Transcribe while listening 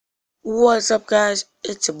What's up, guys?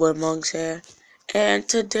 It's your boy Monks here, and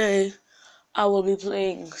today I will be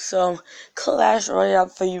playing some Clash Royale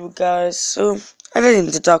for you guys. So I really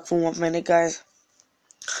need to talk for 1 minute, guys.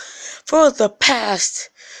 For the past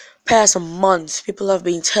months, people have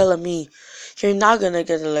been telling me you're not gonna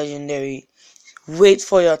get a legendary. Wait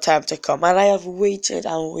for your time to come, and I have waited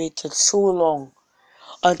and waited so long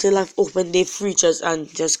until I've opened the features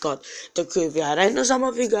and just got the graveyard. I know some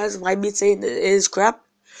of you guys might be saying it is crap.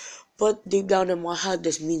 But deep down in my heart,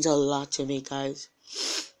 this means a lot to me, guys.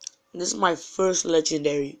 This is my first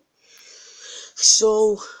legendary.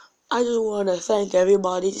 So, I just want to thank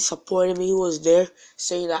everybody supporting me who was there,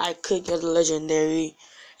 saying that I could get a legendary,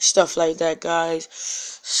 stuff like that, guys.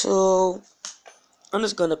 So, I'm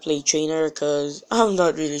just gonna play trainer because I'm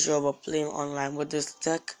not really sure about playing online with this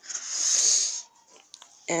deck.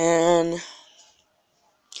 And,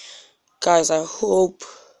 guys, I hope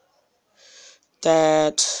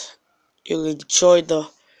that you'll enjoy the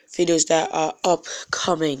videos that are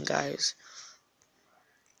upcoming, guys.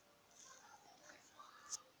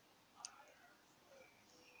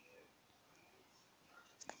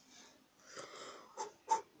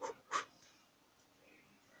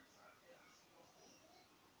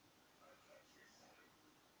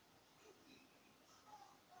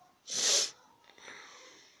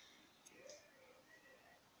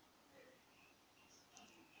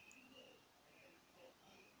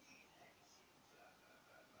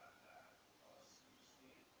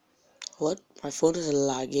 What? My phone is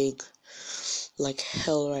lagging like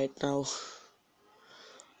hell right now.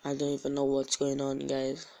 I don't even know what's going on,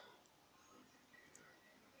 guys.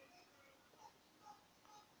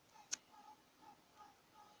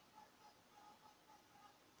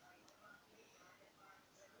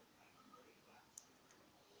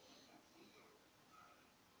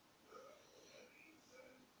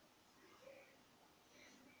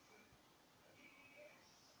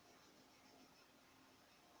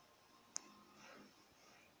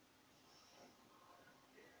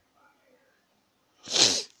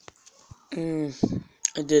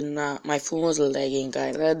 I did not. My phone was lagging,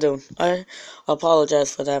 guys. I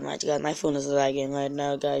apologize for that, guys. My phone is lagging right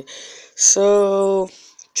now, guys. So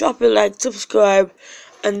drop a like, subscribe,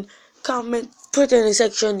 and comment. Put in the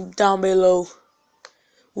section down below.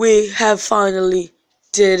 We have finally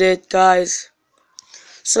did it, guys.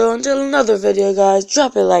 So until another video, guys,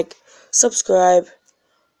 drop a like, subscribe,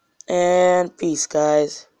 and peace,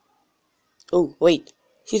 guys. Oh wait,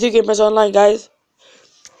 C3 Gamers Online, guys.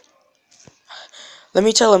 Let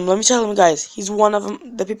me tell him, guys. He's one of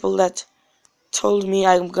the people that told me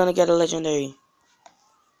I'm gonna get a legendary.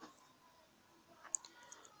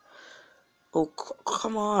 Oh,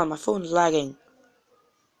 come on, my phone's lagging.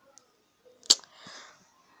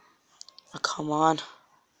 Oh, come on.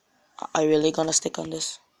 Are you really gonna stick on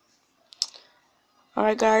this?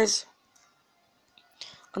 Alright, guys.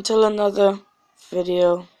 Until another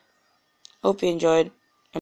video. Hope you enjoyed.